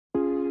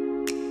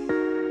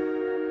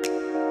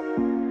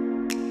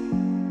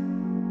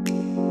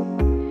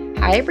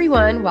Hi,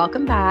 everyone.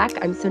 Welcome back.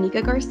 I'm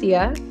Sonika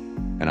Garcia,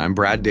 And I'm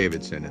Brad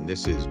Davidson, and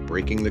this is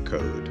Breaking the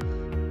Code,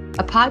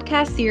 a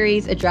podcast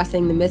series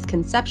addressing the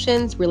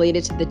misconceptions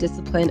related to the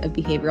discipline of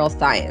behavioral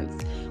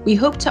science. We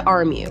hope to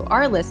arm you,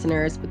 our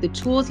listeners, with the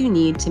tools you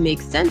need to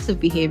make sense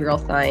of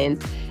behavioral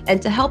science and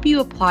to help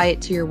you apply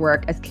it to your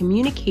work as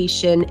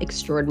communication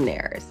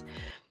extraordinaires.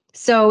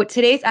 So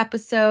today's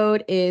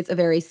episode is a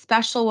very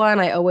special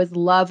one. I always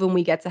love when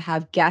we get to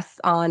have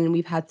guests on, and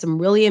we've had some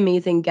really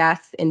amazing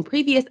guests in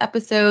previous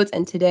episodes,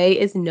 and today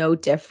is no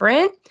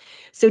different.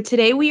 So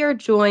today we are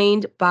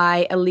joined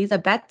by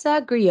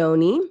Elisabetta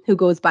Grioni, who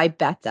goes by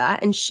Betta,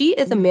 and she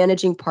is a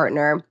managing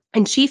partner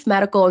and chief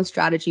medical and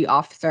strategy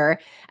officer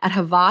at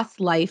Havas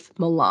Life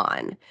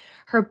Milan.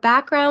 Her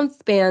background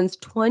spans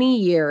 20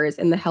 years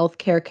in the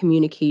healthcare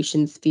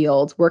communications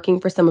field,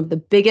 working for some of the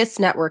biggest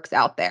networks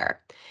out there.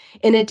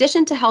 In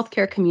addition to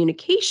healthcare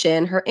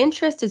communication, her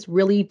interest is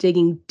really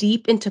digging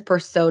deep into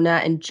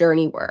persona and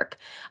journey work,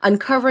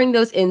 uncovering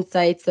those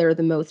insights that are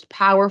the most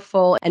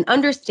powerful and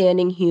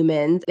understanding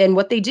humans and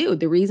what they do,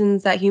 the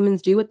reasons that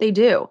humans do what they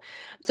do.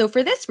 So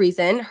for this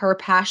reason, her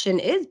passion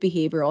is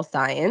behavioral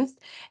science,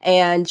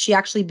 and she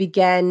actually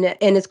began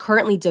and is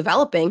currently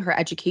developing her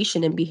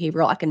education in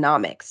behavioral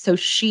economics. So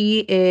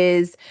she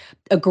is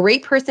a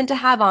great person to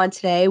have on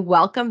today.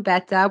 Welcome,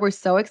 Betta. We're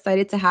so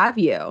excited to have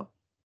you.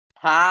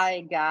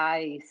 Hi,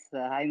 guys.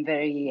 I'm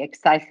very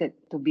excited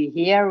to be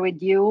here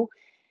with you,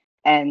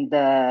 and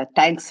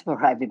thanks for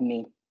having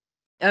me.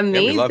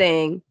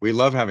 Amazing. Yeah, we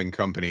love having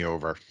company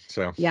over.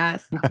 So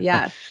Yes.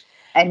 An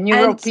And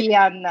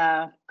European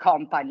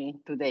company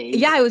today.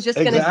 yeah, I was just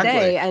going to Exactly.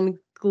 say, and We had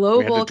to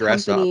global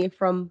dress up. company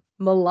from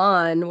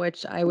Milan,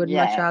 which I would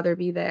much Yeah. rather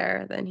be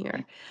there than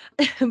here.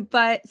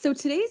 But so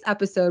today's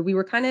episode, we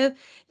were kind of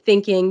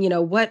thinking,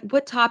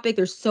 what topic,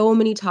 there's so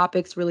many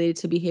topics related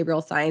to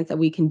behavioral science that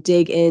we can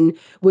dig in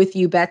with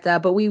you, Betta,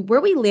 but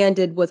where we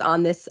landed was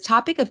on this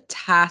topic of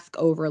task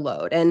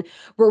overload. And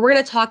we're going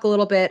to talk a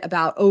little bit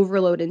about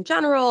overload in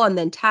general and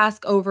then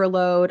task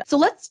overload. So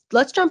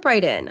let's jump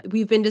right in.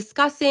 We've been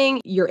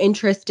discussing your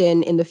interest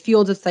in the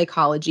field of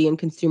psychology and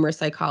consumer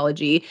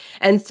psychology.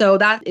 And so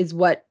that is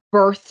what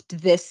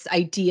birthed this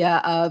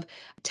idea of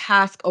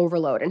task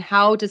overload and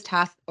how does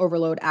task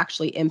overload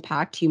actually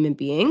impact human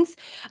beings.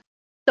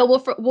 So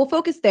we'll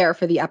focus there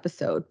for the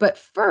episode. But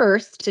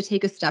first, to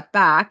take a step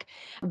back,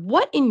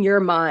 what in your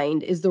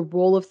mind is the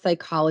role of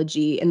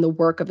psychology in the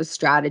work of a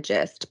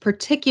strategist,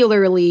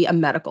 particularly a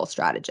medical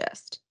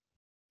strategist?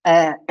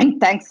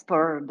 Thanks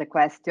for the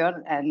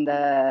question. And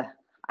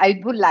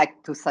I would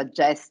like to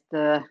suggest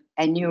a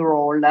new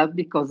role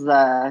because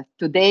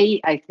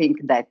today I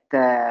think that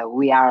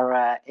we are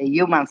a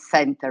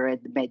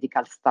human-centered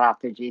medical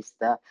strategist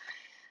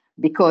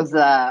because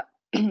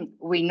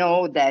we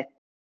know that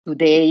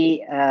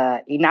today,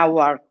 in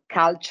our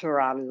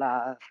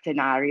cultural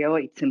scenario,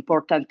 it's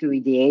important to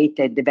ideate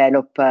and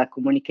develop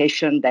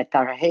communication that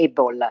are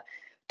able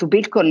to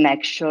build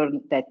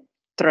connection that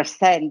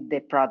transcend the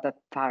product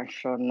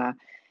function.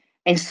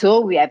 And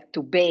so we have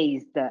to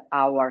base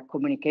our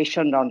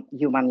communication on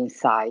human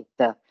insight.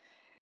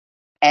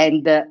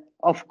 And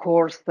of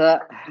course,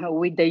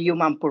 with the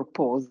human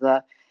purpose.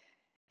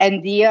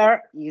 And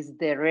here is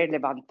the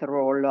relevant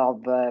role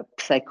of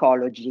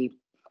psychology,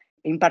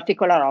 in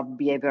particular of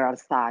behavioral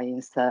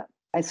science.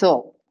 And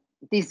so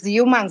this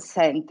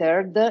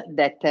human-centered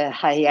that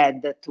I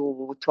add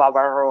to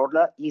our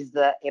role is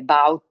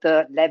about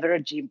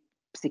leveraging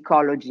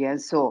psychology.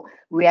 And so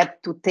we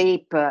have to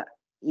tap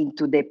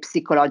into the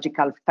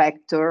psychological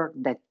factor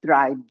that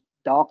drive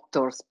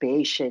doctors,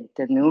 patients,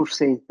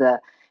 nurses,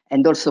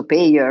 and also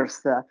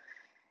payers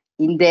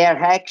in their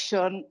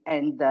action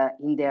and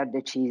in their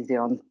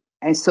decision.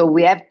 And so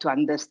we have to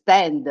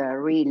understand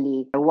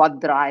really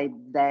what drives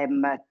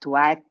them to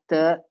act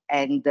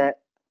and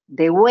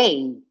the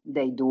way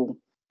they do.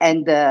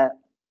 And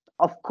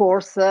of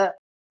course,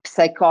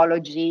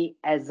 psychology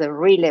has a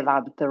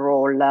relevant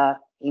role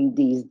in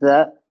this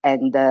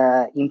and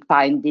in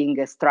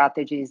finding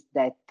strategies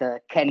that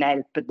can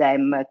help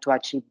them to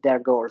achieve their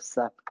goals.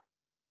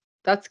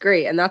 That's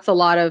great. And that's a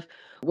lot of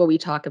what we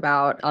talk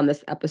about on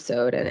this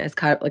episode, and it's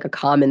kind of like a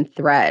common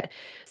thread.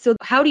 So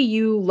how do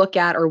you look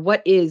at, or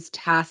what is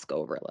task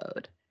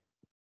overload?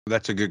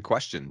 That's a good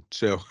question.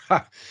 So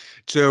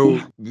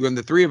when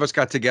the three of us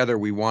got together,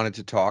 we wanted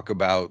to talk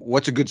about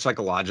what's a good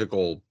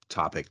psychological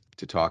topic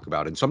to talk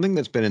about, and something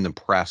that's been in the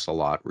press a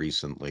lot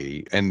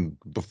recently and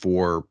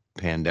before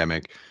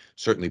pandemic,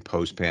 certainly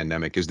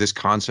post-pandemic, is this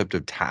concept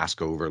of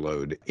task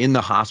overload in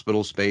the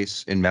hospital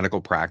space, in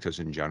medical practice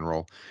in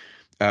general.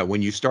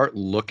 When you start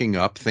looking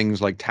up things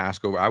like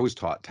I was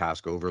taught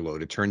task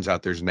overload. It turns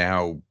out there's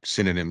now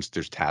synonyms.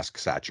 There's task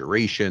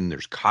saturation,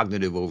 there's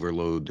cognitive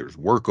overload, there's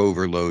work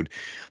overload.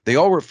 They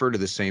all refer to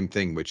the same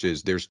thing, which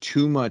is there's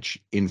too much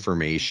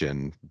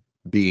information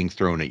being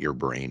thrown at your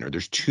brain, or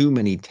there's too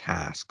many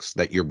tasks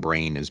that your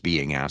brain is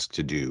being asked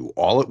to do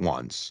all at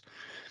once.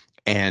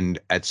 And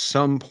at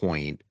some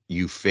point,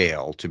 you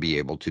fail to be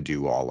able to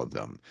do all of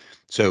them.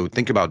 So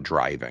think about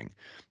driving.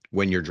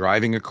 when you're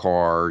driving a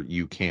car,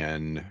 you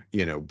can,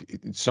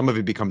 some of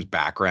it becomes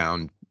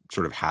background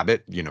sort of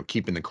habit,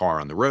 keeping the car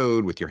on the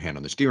road with your hand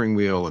on the steering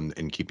wheel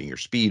and keeping your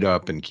speed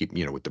up and keep,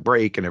 with the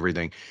brake and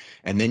everything.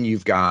 And then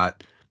you've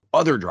got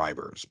other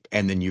drivers,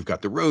 and then you've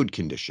got the road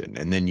condition,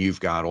 and then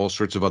you've got all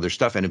sorts of other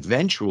stuff. And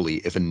eventually,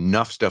 if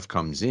enough stuff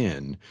comes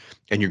in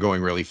and you're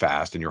going really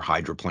fast and you're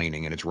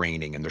hydroplaning and it's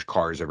raining and there's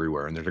cars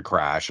everywhere and there's a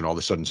crash and all of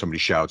a sudden somebody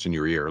shouts in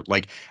your ear,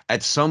 like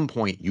at some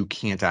point you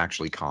can't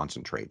actually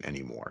concentrate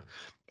anymore.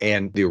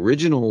 And the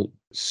original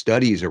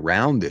studies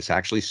around this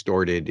actually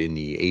started in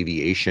the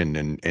aviation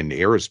and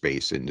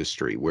aerospace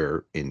industry,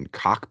 where in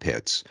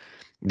cockpits,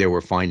 they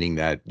were finding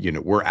that,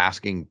 we're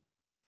asking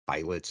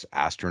pilots,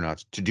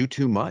 astronauts to do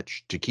too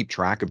much, to keep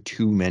track of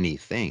too many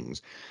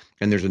things.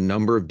 And there's a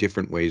number of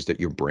different ways that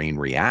your brain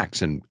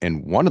reacts. And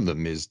one of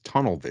them is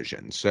tunnel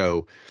vision.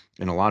 So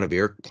in a lot of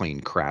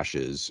airplane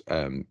crashes,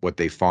 what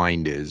they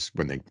find is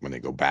when they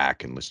go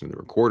back and listen to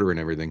the recorder and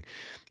everything,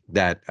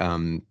 that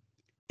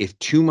if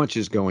too much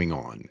is going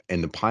on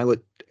and the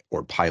pilot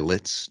or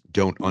pilots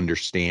don't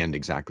understand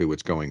exactly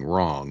what's going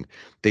wrong,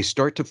 they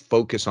start to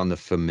focus on the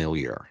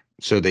familiar.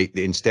 So they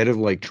instead of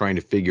like trying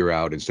to figure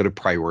out, instead of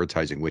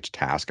prioritizing which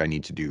task I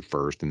need to do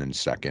first and then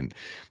second,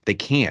 they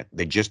can't.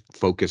 They just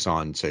focus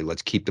on, say,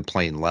 let's keep the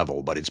plane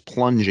level, but it's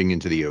plunging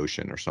into the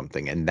ocean or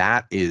something. And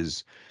that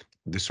is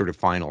the sort of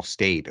final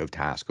state of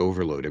task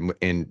overload.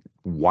 And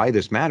why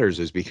this matters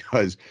is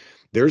because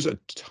there's a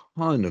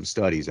ton of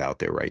studies out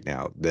there right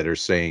now that are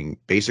saying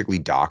basically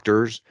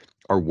doctors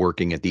are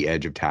working at the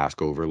edge of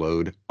task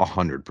overload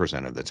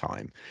 100% of the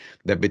time.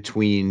 That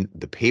between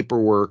the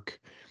paperwork,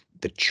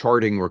 the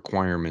charting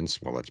requirements,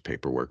 well, that's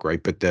paperwork,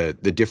 right? But the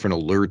different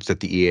alerts that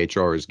the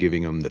EHR is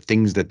giving them, the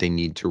things that they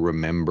need to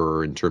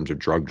remember in terms of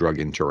drug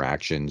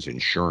interactions,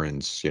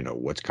 insurance,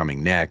 what's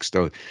coming next,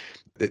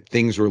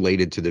 things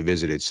related to the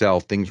visit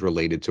itself, things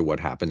related to what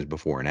happens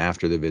before and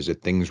after the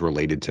visit, things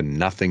related to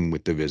nothing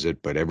with the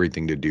visit, but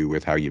everything to do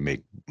with how you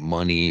make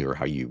money or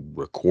how you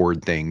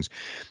record things.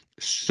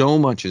 So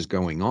much is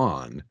going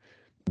on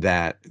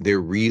that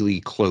they're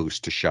really close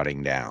to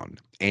shutting down.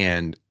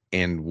 And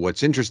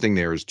what's interesting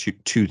there is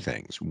two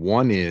things.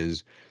 One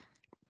is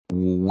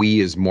we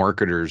as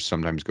marketers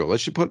sometimes go,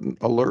 let's just put an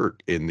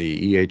alert in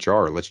the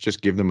EHR. Let's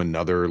just give them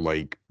another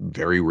like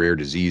very rare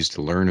disease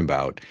to learn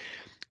about.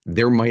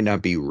 There might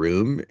not be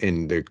room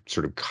in the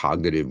sort of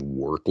cognitive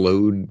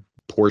workload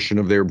portion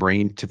of their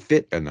brain to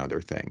fit another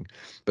thing.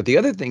 But the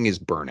other thing is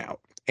burnout.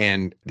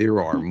 And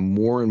there are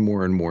more and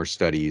more and more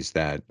studies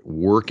that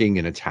working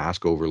in a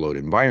task overload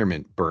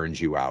environment burns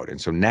you out.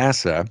 And so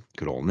NASA,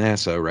 good old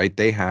NASA, right?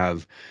 They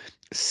have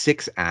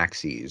 6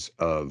 axes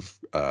of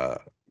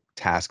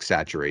task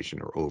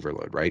saturation or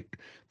overload, right?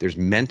 There's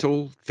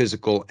mental,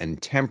 physical,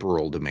 and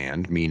temporal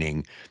demand,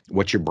 meaning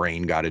what your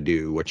brain got to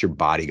do, what your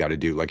body got to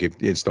do. Like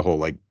it's the whole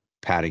like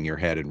patting your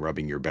head and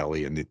rubbing your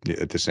belly and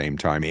at the same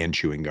time, and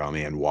chewing gum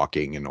and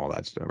walking and all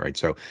that stuff, right?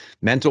 So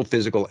mental,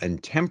 physical,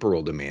 and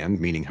temporal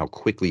demand, meaning how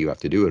quickly you have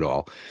to do it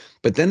all.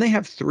 But then they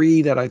have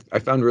 3 that I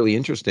found really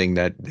interesting,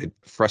 that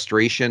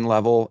frustration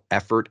level,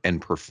 effort,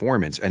 and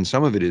performance. And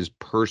some of it is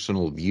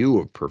personal view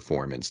of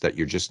performance, that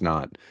you're just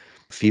not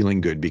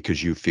feeling good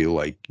because you feel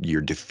like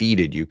you're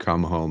defeated. You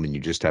come home and you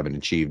just haven't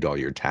achieved all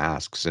your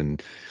tasks.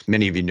 And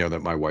many of you know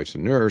that my wife's a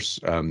nurse.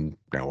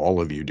 Now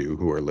all of you do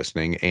who are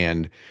listening.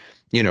 And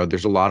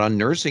there's a lot on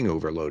nursing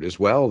overload as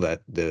well,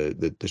 that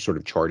the sort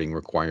of charting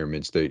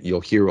requirements that you'll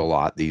hear a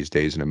lot these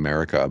days in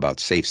America about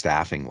safe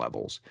staffing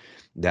levels,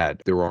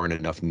 that there aren't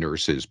enough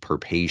nurses per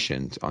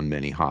patient on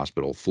many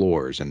hospital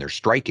floors, and they're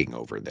striking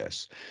over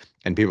this.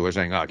 And people are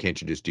saying, oh, can't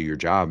you just do your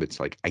job? It's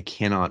like, I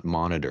cannot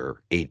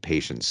monitor 8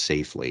 patients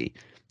safely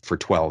for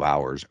 12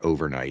 hours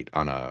overnight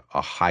on a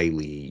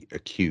highly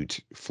acute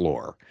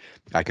floor.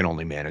 I can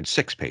only manage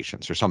 6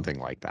 patients or something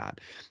like that.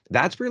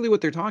 That's really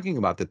what they're talking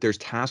about, that there's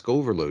task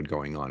overload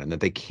going on and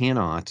that they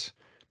cannot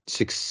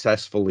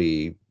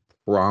successfully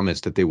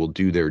promise that they will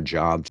do their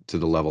job to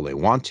the level they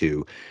want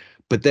to.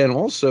 But then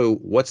also,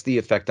 what's the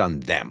effect on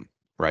them,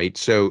 right?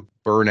 So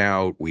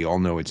burnout, we all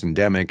know it's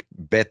endemic.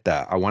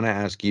 Beta, I want to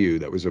ask you,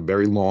 that was a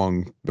very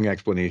long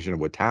explanation of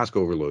what task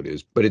overload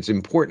is, but it's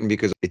important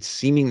because it's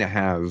seeming to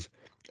have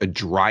a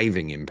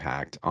driving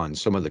impact on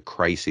some of the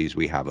crises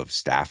we have of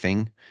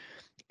staffing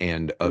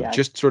and of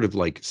just sort of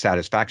like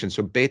satisfaction.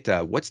 So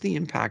Beta, what's the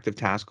impact of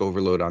task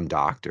overload on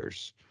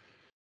doctors?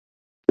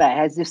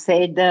 As you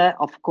said,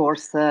 of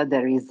course,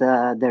 there is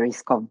the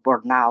risk of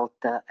burnout,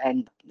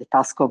 and the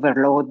task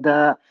overload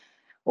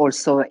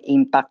also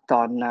impact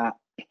on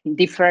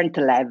different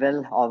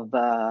level of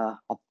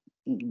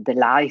the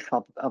life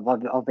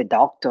of a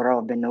doctor,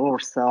 of a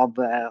nurse, of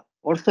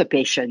also a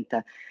patient,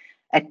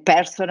 at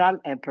personal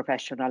and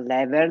professional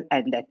level,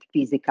 and at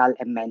physical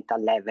and mental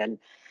level.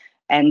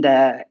 And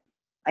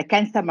I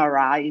can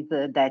summarize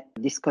that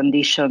this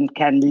condition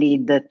can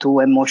lead to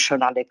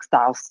emotional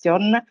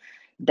exhaustion,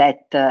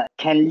 that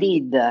can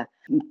lead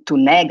to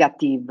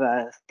negative,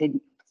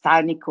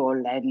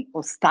 cynical and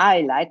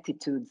hostile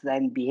attitudes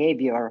and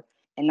behavior.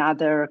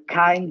 Another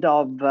kind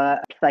of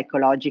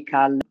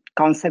psychological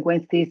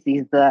consequences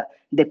is the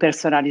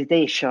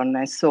personalization.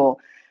 And so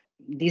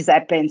this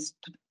happens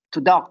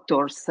to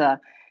doctors.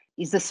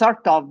 Is a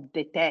sort of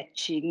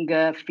detaching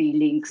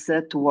feelings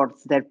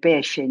towards their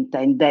patient,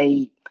 and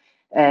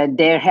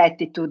their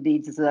attitude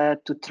is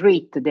to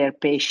treat their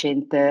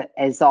patient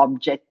as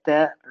object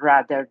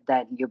rather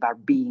than human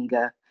being.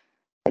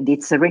 And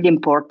it's really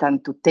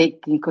important to take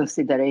in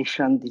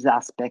consideration this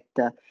aspect.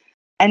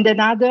 And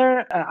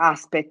another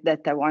aspect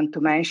that I want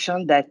to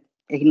mention that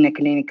in a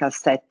clinical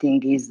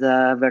setting is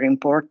very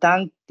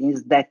important is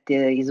that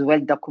is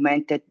well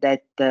documented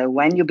that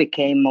when you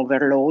became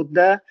overload,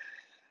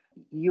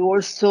 you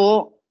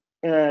also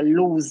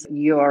lose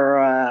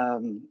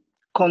your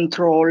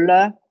control,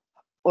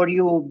 or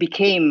you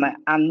became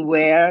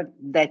unaware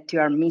that you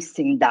are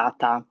missing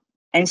data.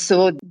 And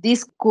so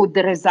this could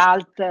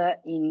result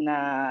in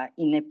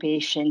a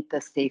patient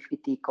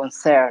safety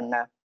concern,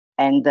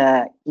 and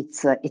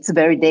it's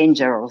very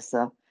dangerous.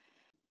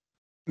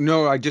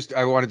 No,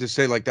 I wanted to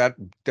say like that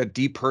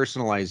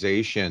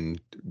depersonalization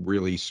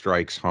really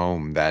strikes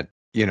home that,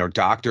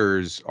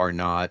 doctors are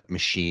not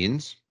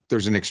machines.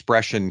 There's an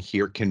expression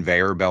here,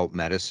 conveyor belt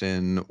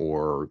medicine,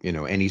 or,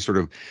 any sort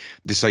of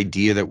this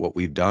idea that what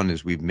we've done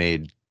is we've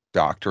made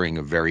doctoring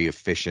a very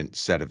efficient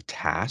set of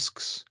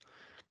tasks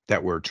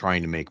that we're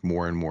trying to make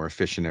more and more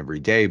efficient every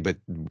day. But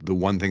the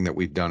one thing that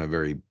we've done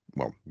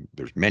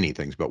there's many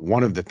things, but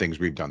one of the things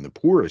we've done the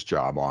poorest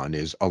job on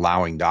is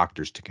allowing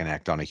doctors to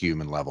connect on a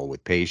human level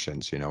with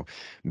patients.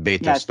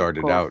 Beta Yes,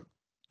 started out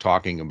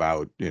talking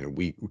about,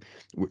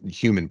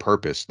 human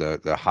purpose,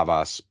 the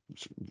Havas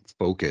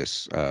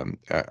focus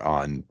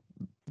on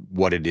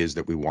what it is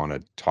that we want to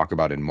talk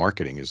about in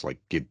marketing is like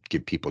give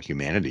people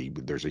humanity.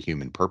 There's a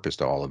human purpose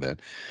to all of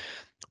it.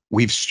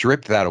 We've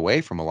stripped that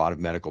away from a lot of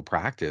medical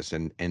practice,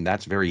 and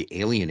that's very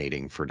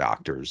alienating for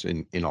doctors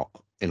in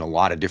a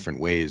lot of different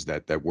ways.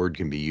 That word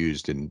can be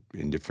used in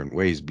different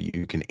ways.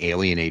 You can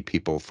alienate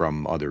people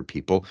from other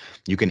people.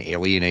 You can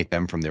alienate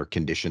them from their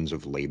conditions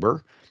of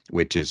labor,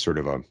 which is sort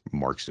of a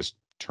Marxist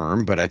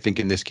term, but I think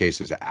in this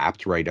case is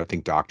apt, right? I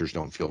think doctors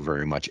don't feel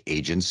very much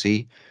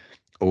agency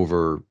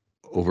over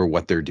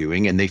what they're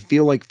doing, and they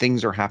feel like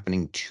things are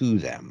happening to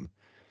them,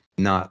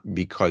 not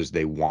because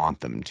they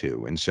want them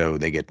to. And so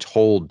they get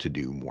told to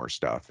do more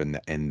stuff.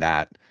 And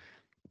that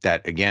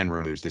again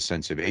removes the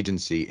sense of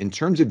agency. In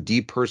terms of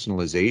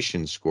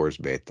depersonalization scores,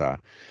 Beta,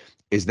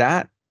 is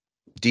that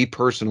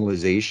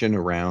depersonalization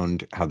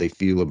around how they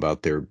feel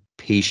about their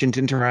patient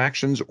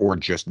interactions, or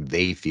just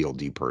they feel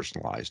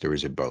depersonalized, or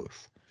is it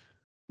both?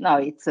 No,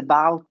 it's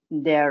about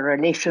their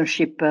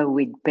relationship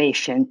with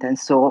patient. And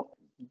so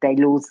they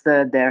lose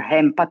their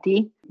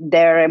empathy,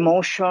 their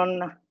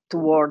emotion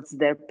towards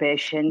their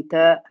patient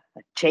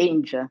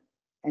change,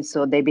 and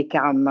so they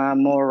become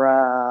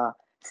more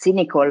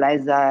cynical,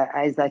 as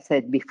I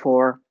said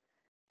before,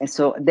 and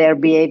so their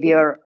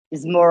behavior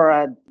is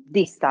more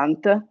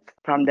distant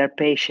from their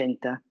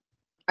patient.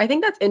 I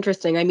think that's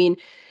interesting. I mean,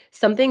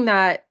 something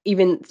that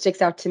even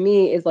sticks out to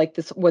me is like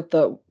this, with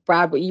the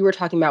Brad, what you were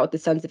talking about with the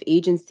sense of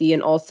agency,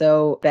 and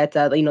also that,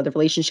 the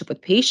relationship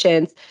with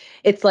patients.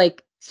 It's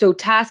like, so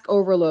task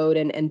overload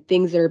and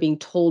things that are being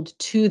told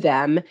to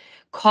them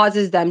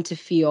causes them to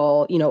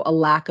feel, a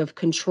lack of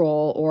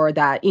control, or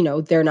that,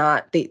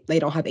 they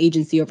don't have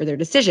agency over their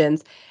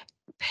decisions,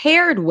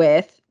 paired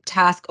with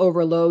task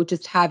overload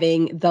just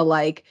having the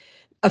like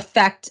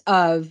effect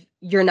of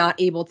you're not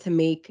able to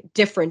make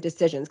different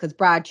decisions. Because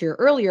Brad, to your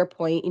earlier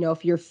point,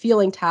 if you're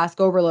feeling task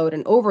overload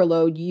and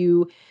overload,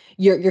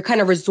 you're kind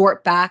of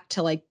resort back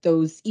to like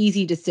those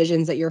easy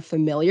decisions that you're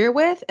familiar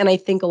with. And I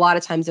think a lot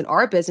of times in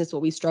our business,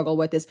 what we struggle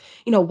with is,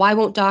 why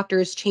won't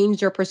doctors change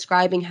their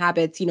prescribing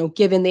habits,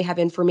 given they have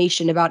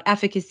information about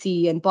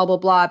efficacy and blah, blah,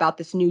 blah about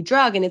this new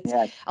drug. And it's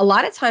a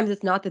lot of times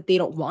it's not that they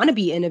don't want to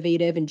be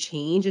innovative and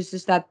change. It's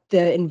just that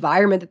the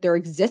environment that they're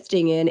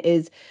existing in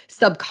is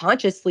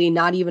subconsciously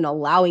not even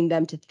allowing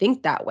them to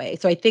think that way.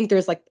 So I think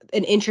there's like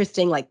an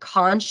interesting like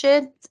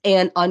conscious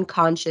and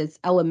unconscious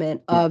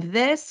element of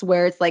this,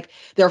 where it's like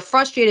they're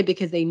frustrated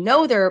because they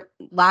know they're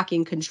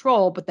lacking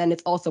control, but then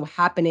it's also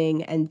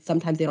happening and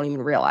sometimes they don't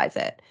even realize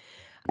it.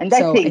 And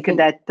so I think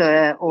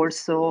that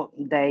also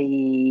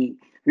they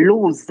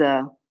lose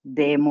the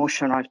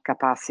emotional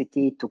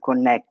capacity to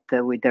connect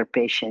with their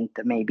patient,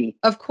 maybe.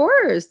 Of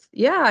course.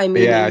 Yeah. I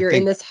mean, you're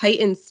in this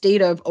heightened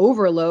state of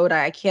overload.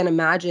 I can't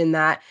imagine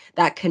that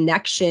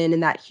connection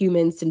and that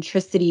human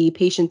centricity,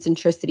 patient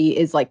centricity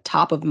is like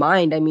top of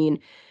mind. I mean,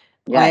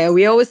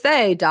 we always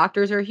say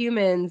doctors are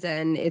humans,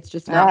 and it's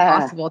just not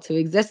possible to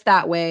exist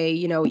that way,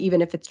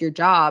 even if it's your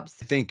jobs.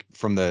 I think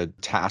from the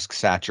task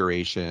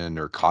saturation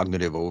or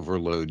cognitive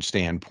overload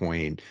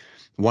standpoint,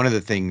 one of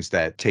the things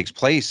that takes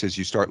place is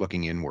you start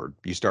looking inward.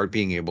 You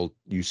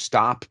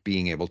stop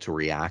being able to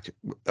react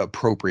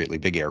appropriately,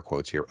 big air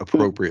quotes here,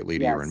 appropriately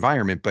to your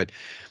environment. But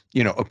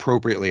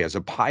appropriately as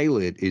a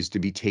pilot is to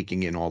be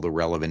taking in all the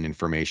relevant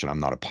information. I'm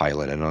not a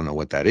pilot. I don't know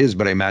what that is,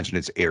 but I imagine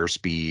it's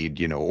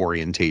airspeed,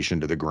 orientation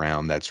to the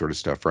ground, that sort of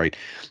stuff, right?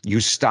 You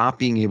stop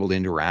being able to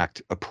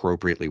interact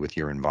appropriately with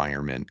your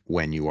environment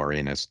when you are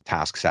in a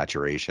task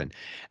saturation.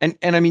 And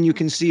I mean, you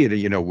can see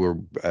it, we're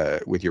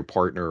with your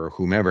partner or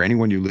whomever,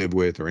 anyone you live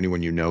with or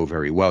anyone you know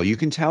very well, you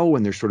can tell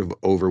when they're sort of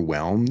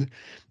overwhelmed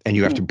and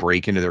you have to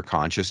break into their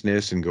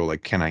consciousness and go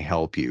like, can I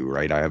help you?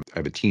 Right. I have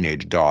a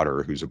teenage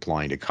daughter who's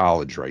applying to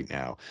college right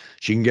now.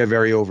 She can get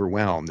very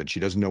overwhelmed and she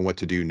doesn't know what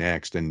to do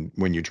next. And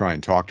when you try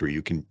and talk to her,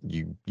 you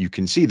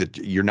can see that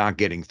you're not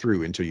getting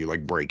through until you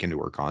like break into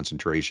her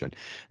concentration.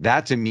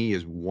 That to me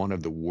is one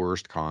of the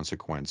worst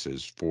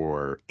consequences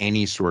for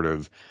any sort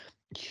of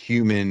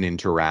human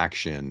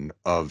interaction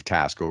of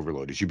task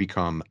overload is you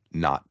become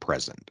not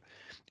present.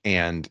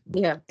 And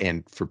Yeah.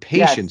 and for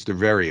Yes. patients, they're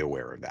very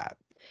aware of that.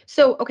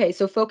 So, okay,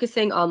 so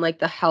focusing on like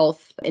the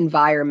health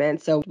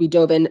environment. So we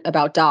dove in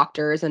about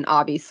doctors, and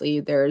obviously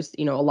there's,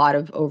 a lot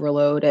of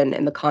overload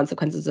and the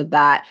consequences of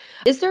that.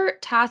 Is there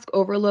task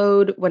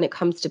overload when it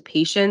comes to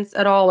patients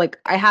at all? Like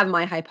I have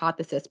my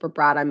hypothesis, but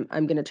Brad, I'm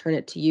going to turn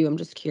it to you. I'm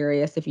just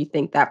curious if you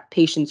think that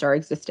patients are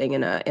existing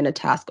in a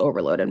task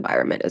overload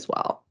environment as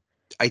well.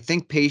 I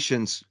think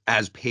patients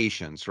as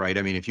patients, right?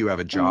 I mean, if you have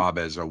a job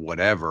as a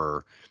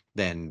whatever,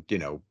 then,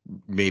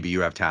 maybe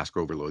you have task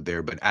overload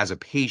there. But as a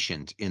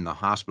patient in the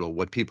hospital,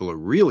 what people are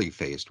really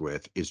faced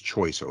with is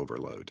choice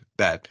overload,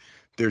 that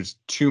there's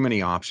too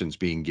many options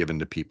being given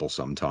to people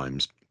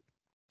sometimes,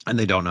 and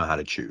they don't know how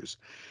to choose.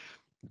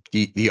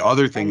 The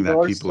other thing And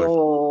that people are,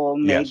 also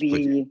yes, please.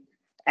 maybe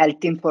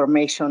health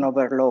information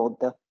overload.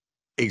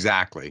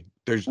 Exactly.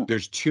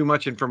 There's too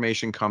much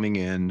information coming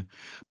in,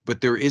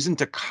 but there isn't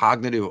a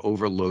cognitive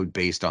overload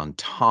based on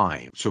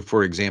time. So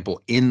for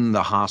example, in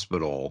the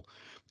hospital,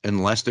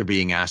 unless they're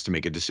being asked to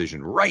make a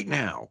decision right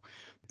now,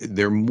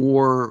 they're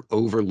more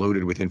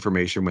overloaded with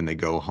information when they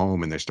go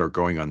home and they start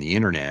going on the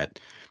internet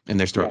and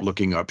they start Yes.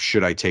 looking up,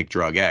 should I take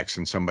drug X?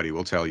 And somebody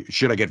will tell you,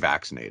 should I get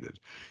vaccinated?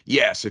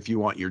 Yes, if you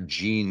want your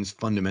genes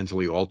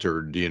fundamentally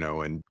altered,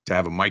 and to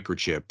have a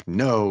microchip.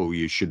 No,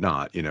 you should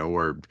not,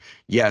 or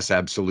yes,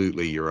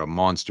 absolutely, you're a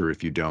monster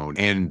if you don't.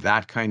 And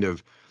that kind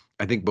of,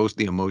 I think both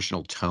the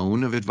emotional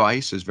tone of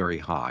advice is very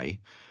high.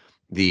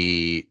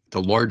 The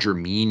larger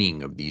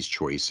meaning of these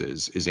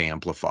choices is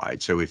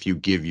amplified. So if you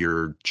give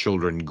your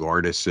children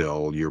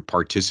Gardasil, you're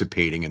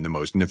participating in the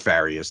most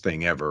nefarious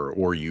thing ever,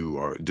 or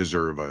you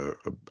deserve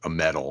a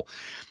medal.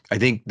 I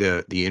think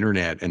the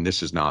internet, and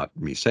this is not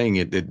me saying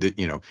it,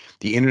 the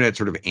internet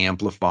sort of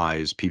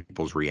amplifies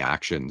people's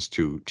reactions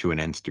to an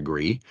nth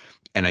degree.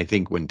 And I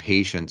think when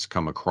patients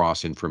come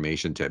across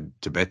information,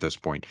 to Beta's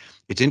point,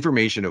 it's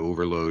information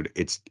overload,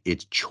 it's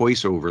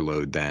choice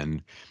overload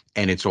then,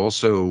 and it's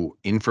also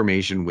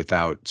information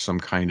without some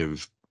kind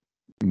of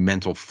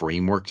mental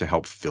framework to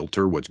help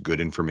filter what's good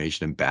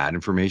information and bad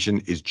information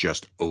is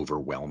just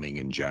overwhelming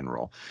in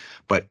general.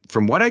 But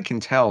from what I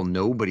can tell,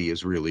 nobody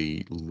has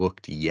really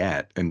looked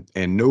yet, and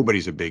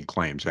nobody's a big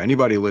claim. So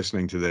anybody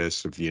listening to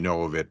this, if you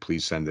know of it,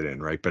 please send it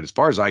in, right? But as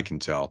far as I can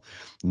tell,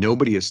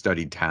 nobody has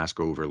studied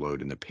task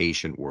overload in the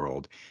patient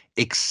world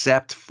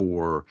except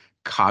for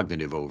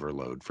cognitive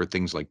overload for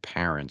things like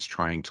parents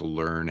trying to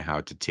learn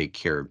how to take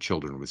care of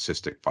children with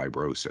cystic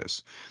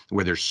fibrosis,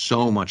 where there's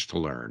so much to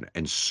learn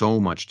and so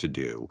much to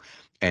do.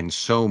 And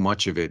so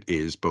much of it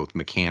is both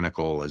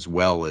mechanical as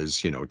well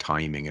as,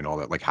 timing and all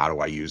that. Like, how do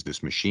I use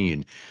this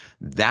machine?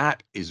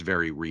 That is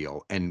very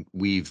real. And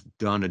we've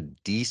done a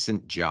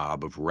decent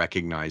job of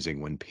recognizing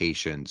when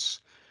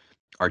patients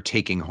are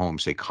taking home,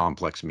 say,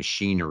 complex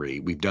machinery.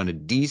 We've done a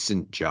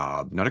decent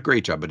job, not a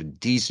great job, but a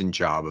decent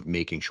job of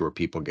making sure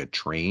people get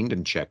trained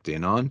and checked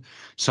in on.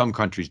 Some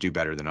countries do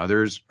better than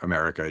others.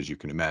 America, as you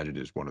can imagine,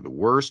 is one of the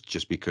worst,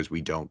 just because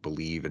we don't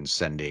believe in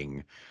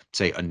sending,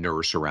 say, a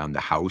nurse around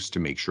the house to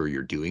make sure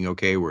you're doing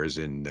okay, whereas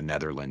in the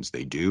Netherlands,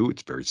 they do.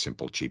 It's a very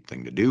simple, cheap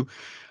thing to do.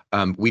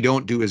 We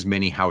don't do as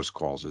many house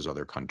calls as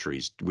other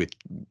countries with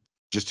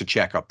just to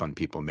check up on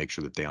people and make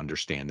sure that they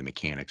understand the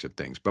mechanics of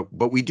things.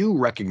 But we do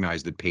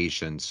recognize that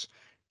patients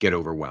get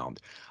overwhelmed.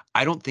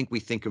 I don't think we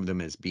think of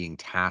them as being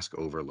task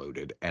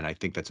overloaded, and I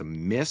think that's a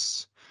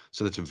miss.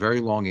 So that's a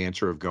very long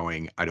answer of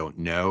going, I don't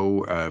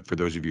know. For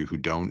those of you who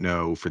don't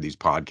know, for these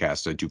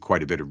podcasts, I do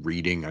quite a bit of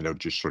reading. I don't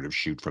just sort of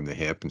shoot from the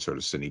hip, and sort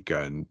of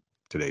Sinica, and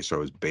today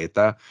so is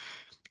Beta.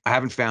 I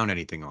haven't found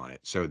anything on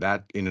it. So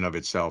that in and of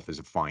itself is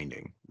a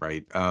finding,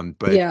 right?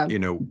 But, Yeah.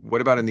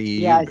 What about in the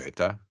EU, Yes.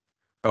 Beta?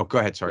 Oh, go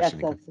ahead. Sorry, Yes.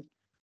 Sinica. Yes.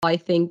 I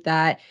think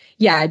that,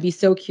 yeah, I'd be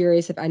so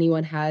curious if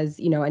anyone has,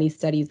 any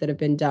studies that have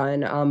been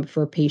done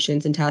for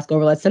patients and task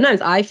overload.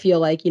 Sometimes I feel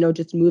like,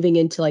 just moving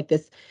into like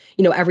this,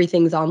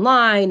 everything's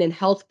online and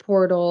health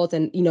portals,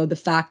 and, the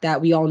fact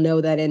that we all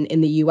know that in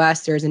the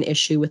US, there's an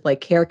issue with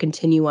like care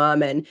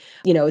continuum, and,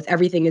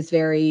 everything is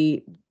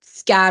very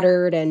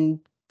scattered and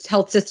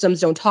health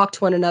systems don't talk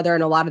to one another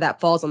and a lot of that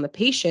falls on the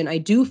patient, I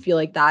do feel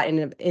like that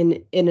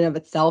in and of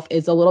itself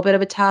is a little bit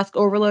of a task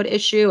overload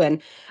issue,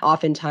 and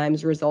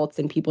oftentimes results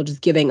in people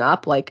just giving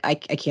up. Like, I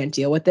can't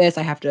deal with this.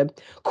 I have to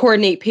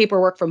coordinate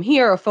paperwork from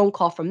here, a phone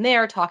call from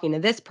there, talking to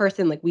this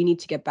person. Like, we need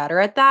to get better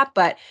at that.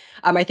 But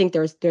I think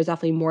there's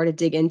definitely more to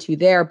dig into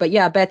there. But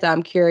yeah, Beta,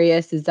 I'm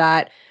curious, is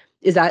that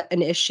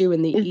an issue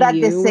in the Is that the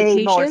EU with same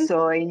patients?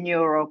 also in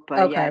Europe?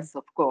 Okay. Yes,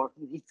 of course.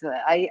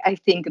 I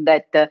think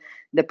that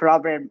the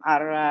problems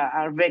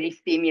are very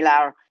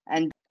similar.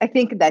 And I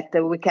think that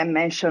we can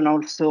mention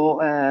also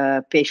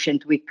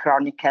patient with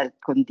chronic health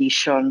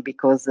condition,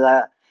 because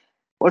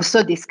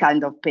also this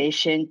kind of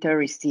patient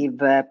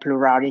receive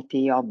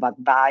plurality of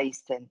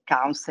advice and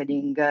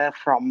counseling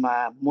from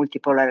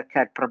multiple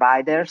healthcare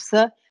providers.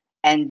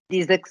 And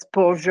this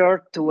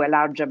exposure to a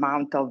large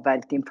amount of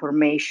health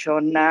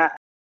information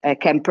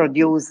can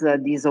produce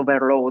this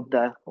overload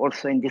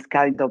also in this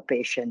kind of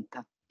patient.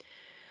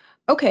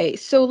 Okay,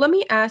 so let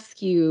me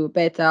ask you,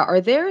 Beta, are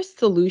there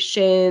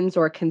solutions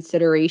or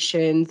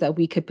considerations that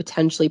we could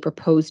potentially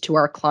propose to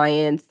our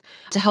clients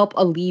to help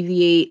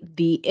alleviate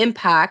the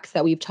impacts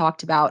that we've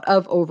talked about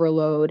of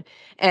overload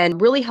and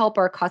really help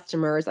our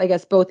customers, I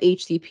guess both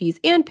HCPs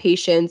and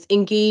patients,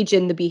 engage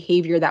in the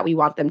behavior that we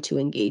want them to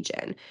engage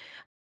in?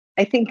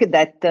 I think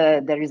that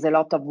there is a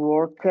lot of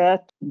work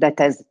that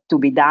has to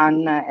be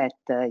done at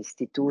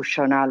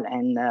institutional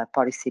and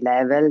policy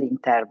level in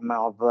terms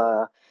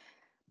of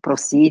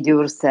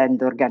procedures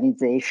and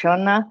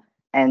organization,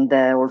 and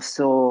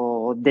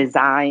also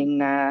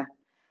design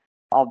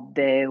of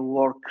the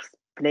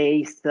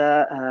workplace,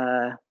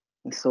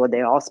 so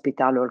the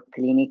hospital or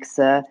clinics,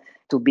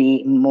 to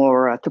be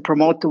more to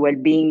promote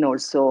well-being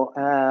also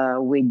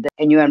with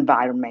a new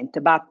environment.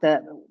 But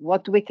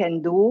what we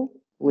can do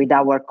with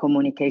our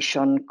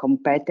communication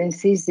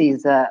competencies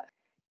is,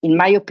 in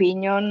my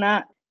opinion,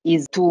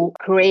 is to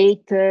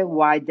create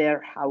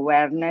wider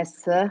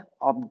awareness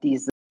of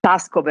this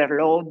task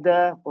overload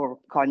or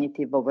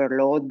cognitive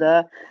overload.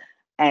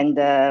 And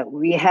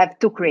we have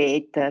to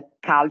create a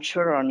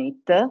culture on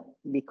it,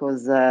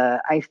 because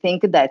I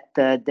think that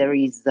there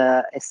is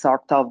a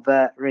sort of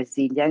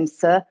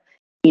resilience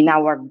in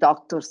our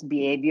doctors'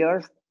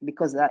 behavior,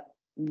 because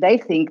they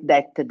think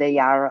that they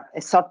are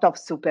a sort of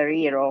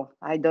superhero.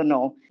 I don't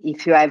know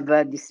if you have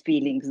these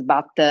feelings,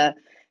 but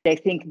they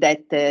think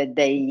that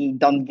they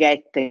don't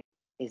get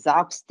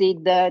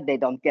exhausted, they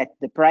don't get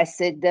depressed,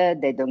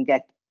 they don't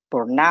get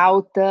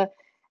burnout.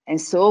 And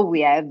so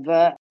we have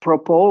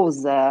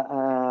proposed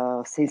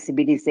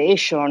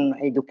sensibilization,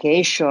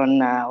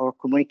 education, or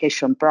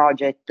communication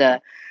project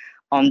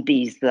on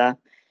this,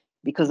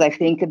 because I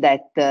think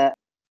that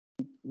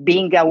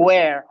being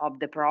aware of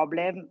the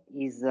problem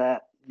is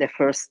the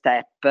first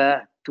step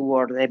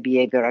toward a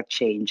behavioral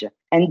change.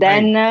 And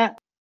then,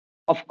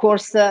 of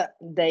course,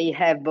 they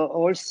have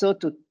also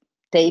to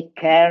take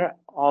care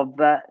of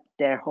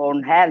their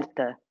own health.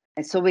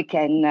 And so we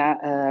can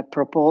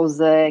propose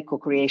a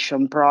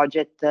co-creation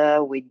project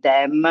with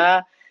them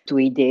to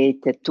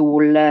ideate a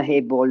tool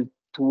able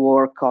to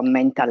work on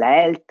mental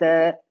health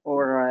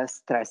or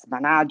stress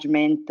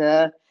management,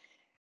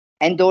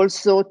 and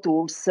also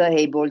tools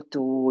able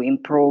to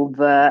improve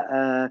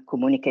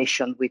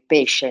communication with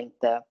patient,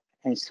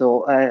 and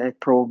so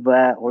improve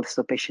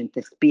also patient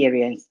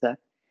experience.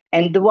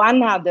 And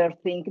one other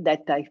thing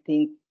that I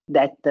think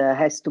that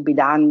has to be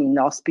done in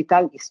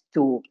hospital is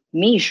to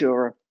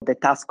measure the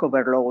task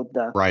overload.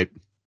 Right.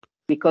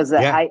 Because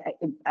I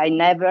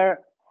never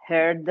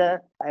heard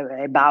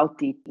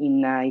about it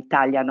in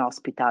Italian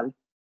hospital.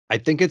 I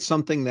think it's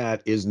something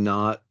that is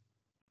not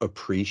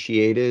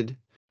appreciated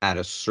at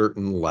a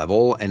certain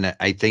level. And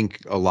I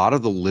think a lot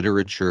of the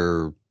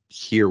literature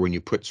here, when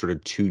you put sort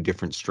of two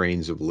different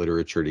strains of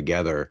literature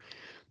together,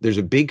 there's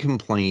a big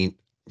complaint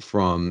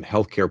from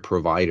healthcare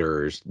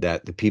providers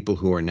that the people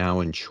who are now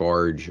in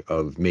charge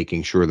of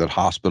making sure that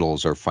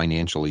hospitals are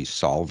financially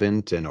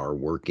solvent and are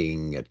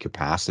working at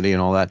capacity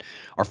and all that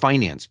are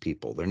finance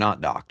people. They're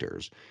not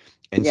doctors.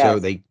 And so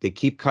they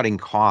keep cutting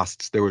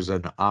costs. There was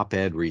an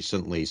op-ed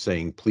recently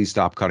saying, please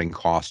stop cutting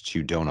costs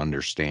you don't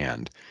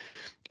understand.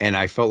 And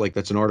I felt like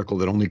that's an article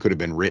that only could have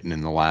been written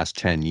in the last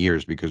 10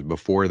 years, because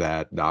before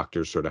that,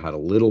 doctors sort of had a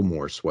little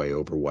more sway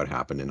over what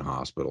happened in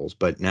hospitals.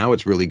 But now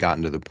it's really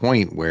gotten to the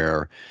point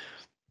where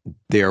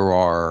there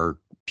are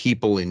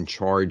people in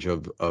charge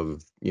of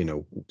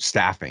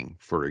staffing,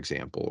 for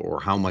example, or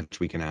how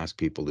much we can ask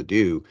people to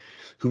do,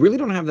 who really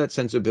don't have that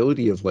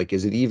sensibility of like,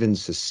 is it even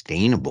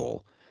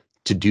sustainable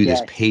to do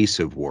this pace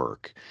of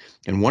work?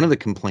 And one of the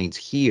complaints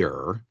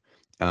here,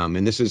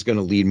 and this is going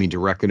to lead me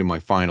directly to my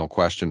final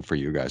question for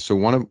you guys. So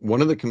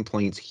one of the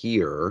complaints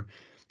here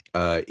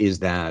is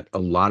that a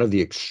lot of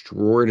the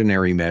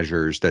extraordinary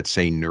measures that,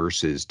 say,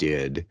 nurses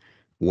did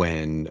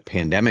when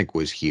pandemic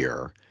was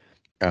here,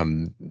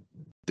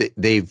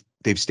 they've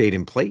stayed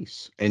in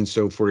place. And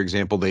so, for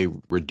example, they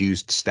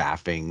reduced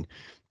staffing.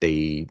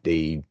 They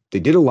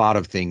did a lot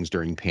of things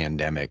during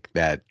pandemic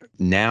that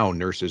now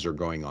nurses are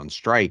going on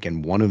strike.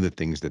 And one of the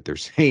things that they're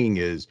saying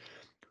is,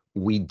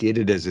 we did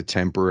it as a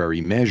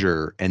temporary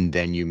measure and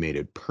then you made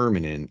it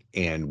permanent,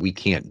 and we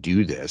can't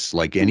do this.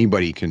 Like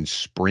anybody can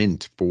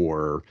sprint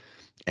for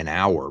an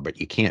hour, but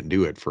you can't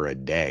do it for a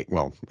day.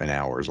 Well, an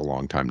hour is a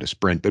long time to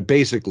sprint, but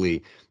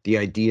basically the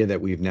idea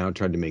that we've now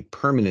tried to make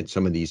permanent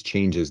some of these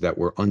changes that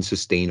were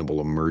unsustainable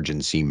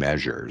emergency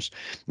measures.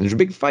 And there's a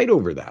big fight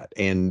over that.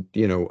 And,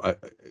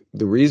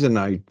 the reason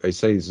I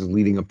say this is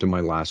leading up to my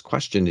last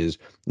question is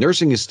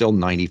nursing is still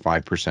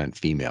 95%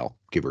 female,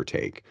 give or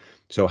take.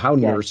 So how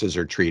Yes. nurses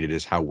are treated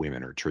is how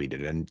women are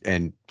treated.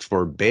 And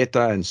for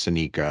Beta and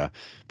Sanika,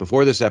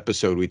 before this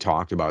episode, we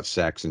talked about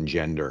sex and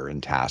gender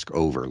and task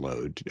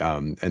overload.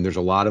 And there's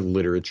a lot of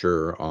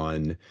literature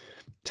on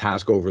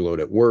task overload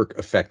at work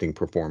affecting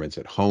performance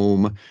at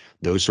home,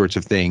 those sorts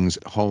of things,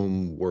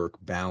 home work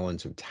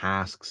balance of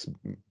tasks,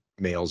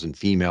 males and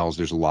females.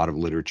 There's a lot of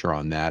literature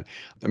on that.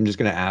 I'm just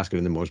going to ask it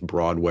in the most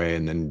broad way,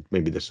 and then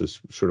maybe this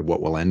is sort of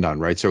what we'll end on,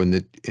 right? So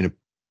in a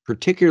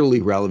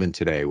particularly relevant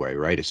today way,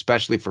 right,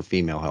 especially for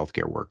female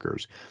healthcare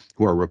workers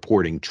who are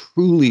reporting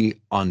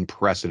truly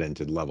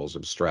unprecedented levels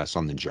of stress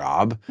on the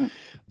job,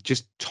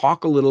 just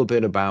talk a little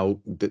bit about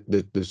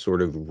the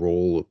sort of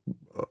role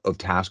of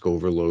task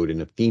overload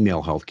in a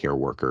female healthcare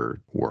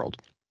worker world.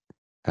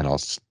 And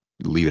I'll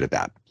leave it at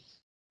that.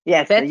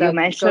 Yes, Beta, you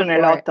mentioned go a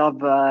for lot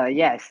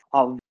it.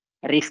 of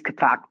risk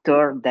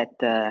factor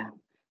that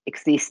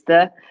exist.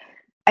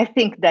 I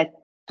think that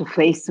to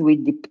face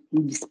with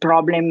this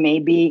problem,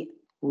 maybe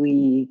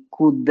we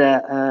could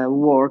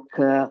work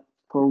for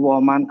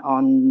women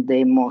on the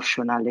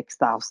emotional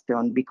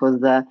exhaustion,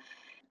 because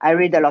I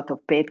read a lot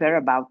of paper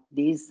about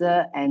this,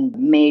 and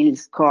male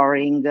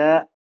scoring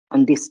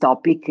on this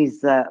topic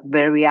is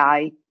very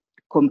high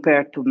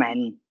compared to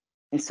men.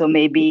 And so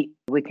maybe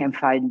we can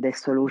find the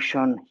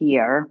solution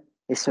here,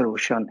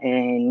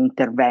 an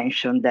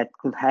intervention that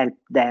could help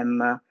them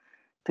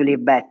to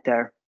live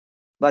better.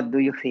 What do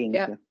you think?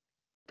 Yeah.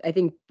 I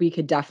think we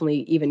could definitely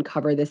even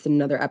cover this in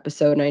another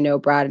episode. And I know,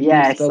 Brad, you've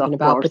Yes, spoken of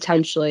about course.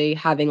 potentially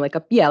having like a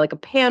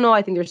panel.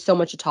 I think there's so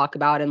much to talk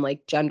about, and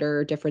like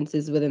gender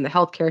differences within the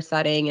healthcare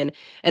setting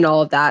and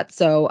all of that.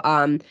 So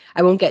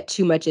I won't get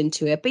too much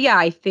into it. But yeah,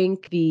 I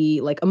think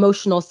the like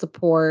emotional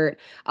support,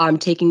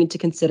 taking into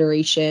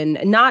consideration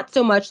not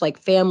so much like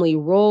family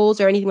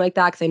roles or anything like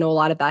that, because I know a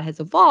lot of that has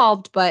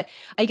evolved, but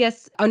I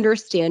guess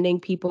understanding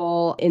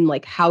people in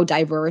like how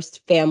diverse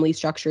family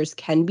structures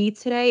can be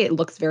today. It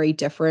looks very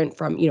different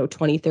from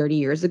 20, 30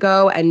 years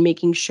ago, and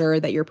making sure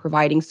that you're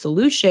providing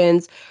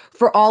solutions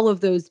for all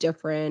of those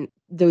different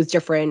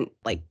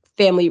like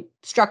family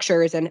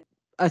structures and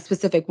a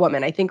specific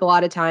woman. I think a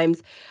lot of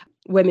times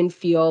women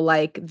feel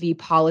like the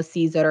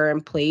policies that are in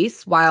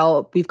place,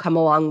 while we've come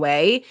a long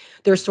way,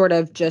 they're sort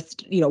of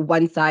just,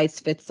 one size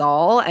fits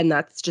all. And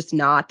that's just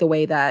not the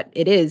way that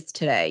it is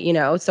today,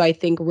 So I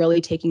think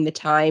really taking the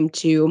time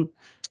to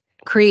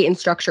create and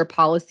structure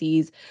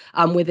policies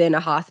within a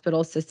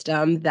hospital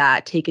system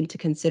that take into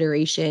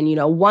consideration,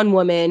 one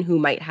woman who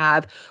might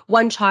have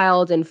one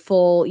child in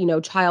full,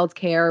 child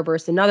care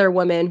versus another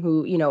woman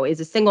who,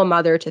 is a single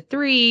mother to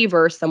three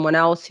versus someone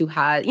else who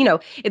has,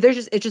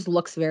 it just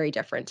looks very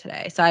different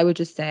today. So I would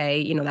just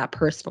say, that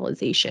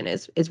personalization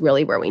is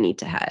really where we need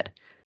to head.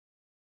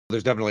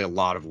 There's definitely a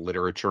lot of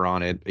literature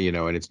on it,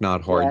 and it's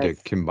not hard to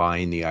Yes.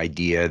 combine the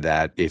idea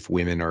that if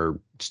women are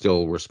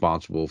still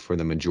responsible for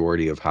the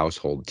majority of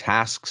household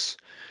tasks,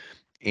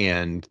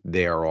 and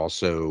they are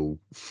also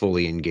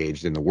fully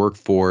engaged in the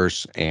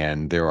workforce,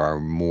 and there are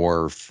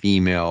more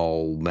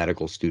female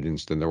medical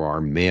students than there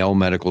are male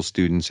medical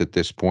students at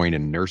this point,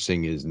 and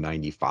nursing is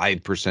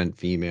 95%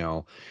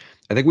 female.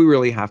 I think we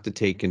really have to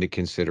take into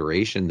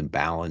consideration the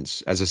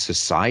balance as a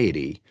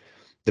society,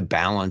 the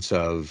balance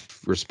of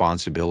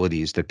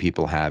responsibilities that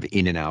people have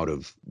in and out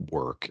of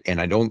work.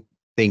 And I don't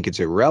think it's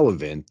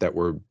irrelevant that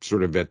we're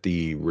sort of at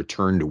the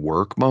return to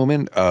work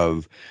moment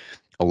of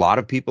a lot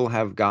of people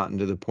have gotten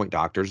to the point,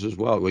 doctors as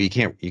well. Well, you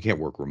can't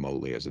work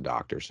remotely as a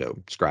doctor,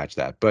 so scratch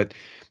that. But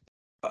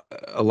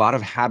a lot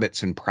of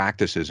habits and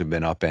practices have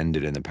been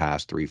upended in the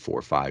past 3,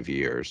 4, 5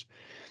 years.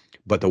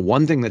 But the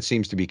one thing that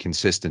seems to be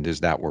consistent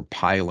is that we're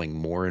piling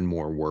more and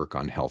more work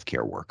on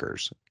healthcare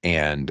workers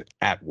and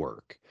at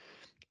work.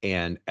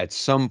 And at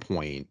some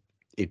point,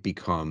 it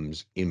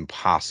becomes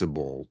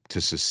impossible to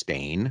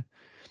sustain.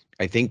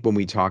 I think when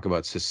we talk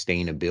about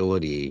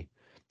sustainability,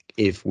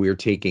 if we're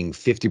taking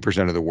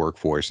 50% of the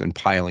workforce and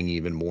piling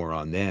even more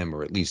on them,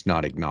 or at least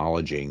not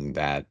acknowledging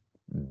that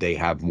they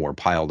have more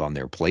piled on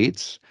their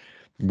plates,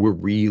 we're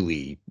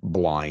really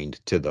blind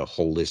to the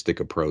holistic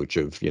approach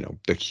of,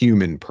 the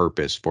human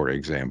purpose, for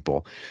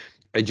example.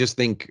 I just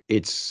think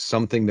it's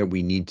something that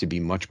we need to be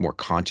much more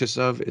conscious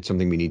of. It's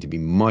something we need to be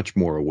much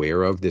more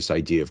aware of, this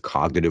idea of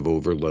cognitive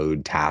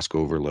overload, task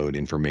overload,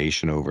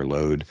 information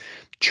overload,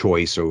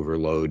 choice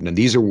overload. Now,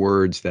 these are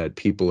words that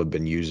people have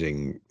been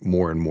using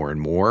more and more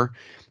and more.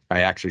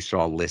 I actually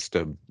saw a list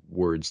of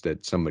words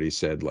that somebody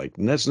said, like,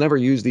 let's never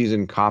use these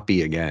in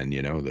copy again,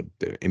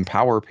 the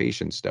empower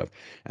patient stuff.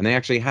 And they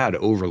actually had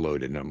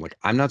overloaded. And I'm like,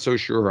 I'm not so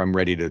sure I'm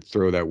ready to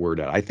throw that word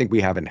out. I think we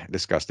haven't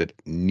discussed it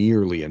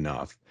nearly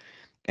enough.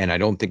 And I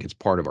don't think it's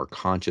part of our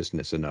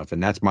consciousness enough.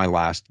 And that's my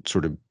last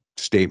sort of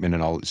statement.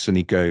 And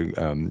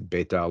Sonika,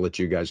 Beta, I'll let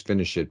you guys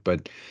finish it.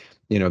 But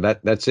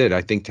that's it.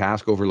 I think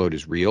task overload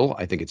is real.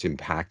 I think it's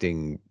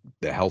impacting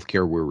the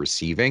healthcare we're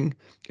receiving.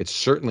 It's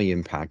certainly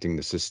impacting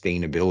the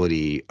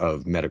sustainability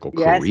of medical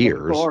careers. Yes,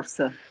 of course.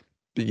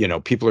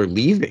 People are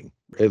leaving.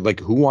 Like,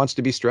 who wants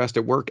to be stressed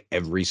at work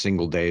every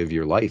single day of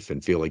your life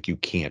and feel like you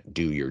can't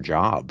do your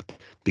job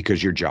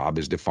because your job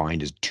is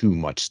defined as too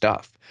much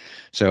stuff?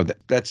 So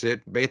that's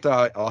it.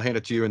 Beta, I'll hand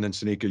it to you, and then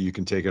Sonika, you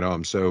can take it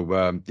home. So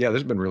this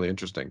has been really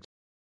interesting.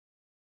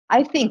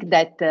 I think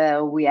that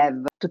we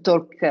have to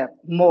talk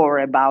more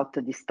about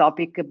this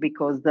topic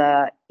because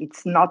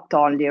it's not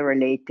only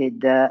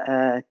related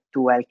to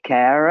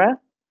healthcare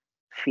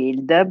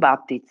field,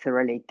 but it's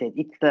related.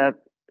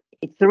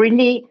 It's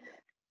really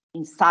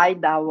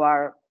inside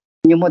our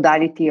new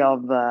modality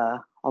of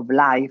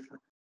life.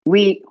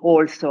 We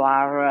also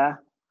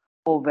are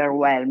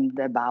overwhelmed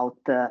about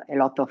a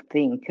lot of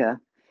things.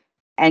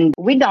 And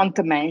we don't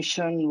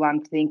mention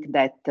one thing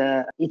that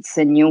it's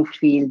a new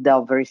field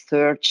of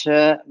research,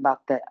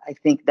 but I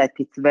think that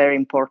it's very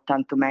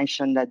important to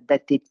mention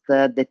that it's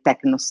the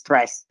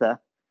techno-stress.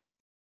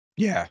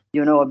 Yeah.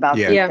 About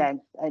it. Yeah.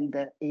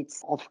 And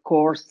it's, of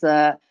course,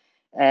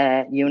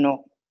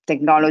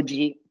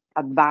 technology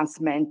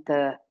advancement.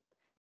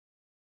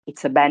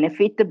 It's a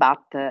benefit,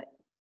 but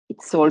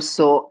it's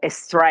also a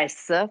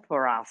stress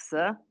for us.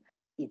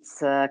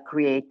 It's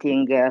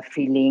creating a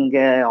feeling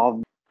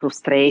of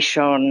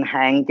frustration,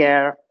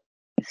 anger.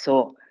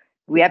 So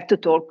we have to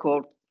talk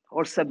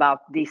also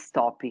about this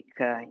topic,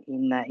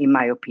 in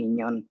my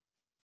opinion.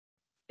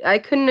 I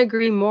couldn't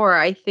agree more.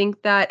 I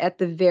think that at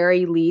the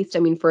very least, I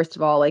mean, first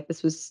of all, like,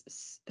 this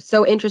was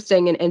so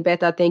interesting. And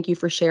Beta, thank you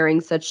for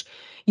sharing such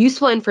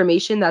useful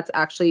information that's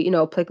actually,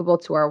 applicable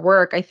to our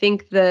work. I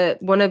think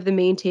one of the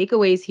main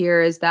takeaways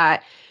here is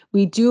that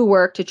we do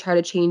work to try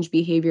to change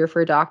behavior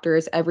for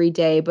doctors every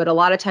day, but a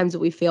lot of times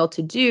what we fail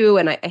to do,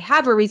 and I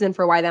have a reason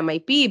for why that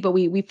might be, but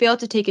we fail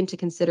to take into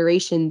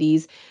consideration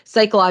these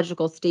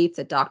psychological states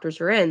that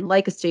doctors are in,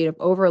 like a state of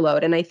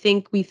overload. And I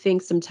think we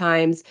think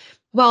sometimes,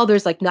 well,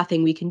 there's like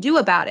nothing we can do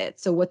about it.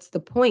 So what's the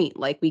point?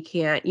 Like, we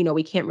can't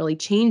really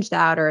change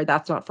that, or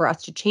that's not for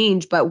us to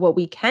change. But what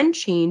we can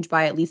change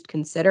by at least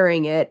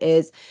considering it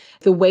is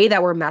the way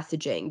that we're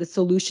messaging, the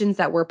solutions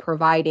that we're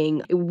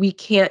providing. We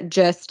can't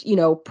just,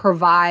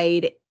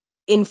 provide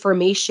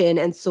information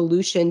and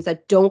solutions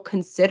that don't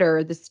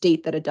consider the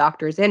state that a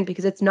doctor is in,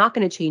 because it's not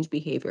going to change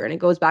behavior. And it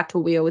goes back to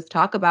what we always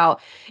talk about.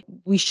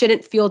 We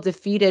shouldn't feel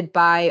defeated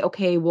by,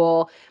 okay,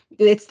 well,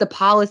 it's the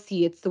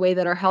policy, it's the way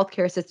that our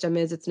healthcare system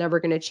is, it's never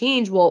going to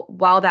change. Well,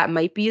 while that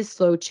might be a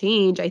slow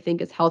change, I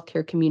think as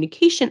healthcare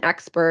communication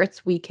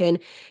experts, we can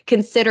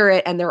consider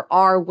it. And there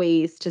are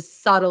ways to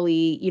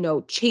subtly,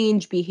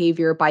 change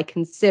behavior by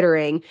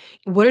considering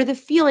what are the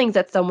feelings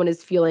that someone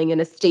is feeling in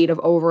a state of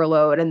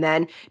overload, and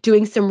then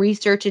doing some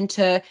research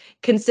into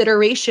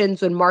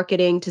considerations when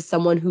marketing to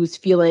someone who's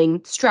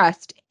feeling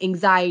stressed,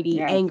 anxiety,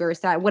 Yes. anger,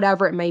 sad,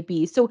 whatever it might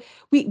be. So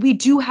we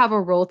do have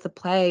a role to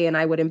play, and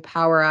I would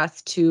empower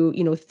us to,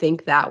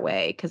 think that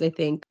way, because I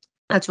think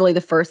that's really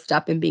the first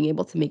step in being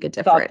able to make a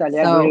difference. Totally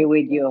agree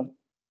with you.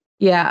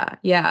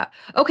 Yeah.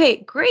 Okay,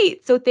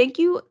 great. So thank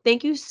you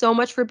so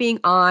much for being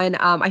on.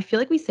 I feel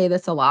like we say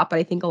this a lot, but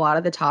I think a lot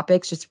of the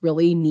topics just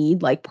really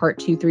need like part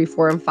 2, 3,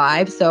 4, and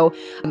 5. So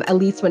at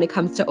least when it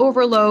comes to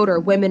overload or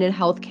women in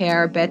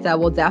healthcare, Beta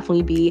will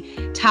definitely be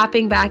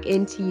tapping back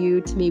into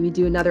you to maybe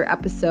do another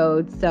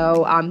episode.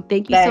 So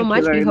thank you so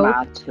much.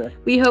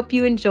 We hope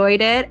you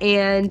enjoyed it.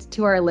 And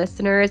to our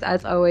listeners,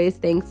 as always,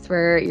 thanks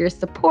for your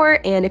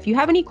support. And if you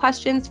have any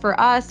questions for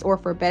us or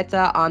for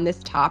Beta on this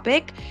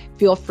topic,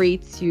 feel free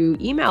to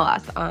email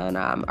us on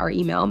our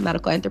email,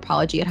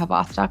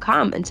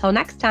 medicalanthropology@havas.com. Until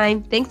next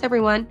time, thanks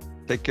everyone.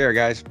 Take care,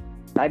 guys.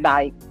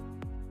 Bye-bye.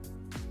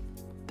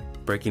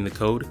 Breaking the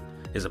Code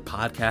is a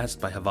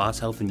podcast by Havas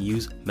Health and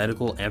U's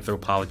Medical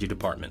Anthropology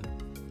Department.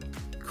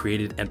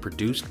 Created and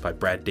produced by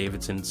Brad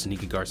Davidson and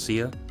Sonika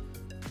Garcia.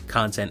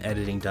 Content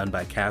editing done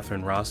by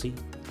Catherine Rossi.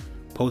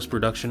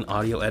 Post-production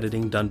audio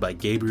editing done by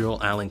Gabriel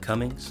Allen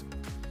Cummings.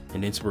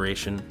 And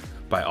inspiration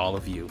by all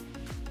of you.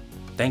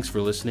 Thanks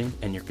for listening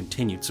and your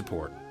continued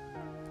support.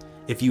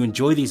 If you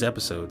enjoy these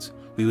episodes,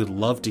 we would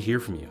love to hear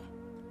from you.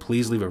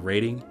 Please leave a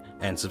rating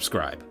and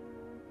subscribe.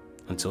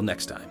 Until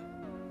next time.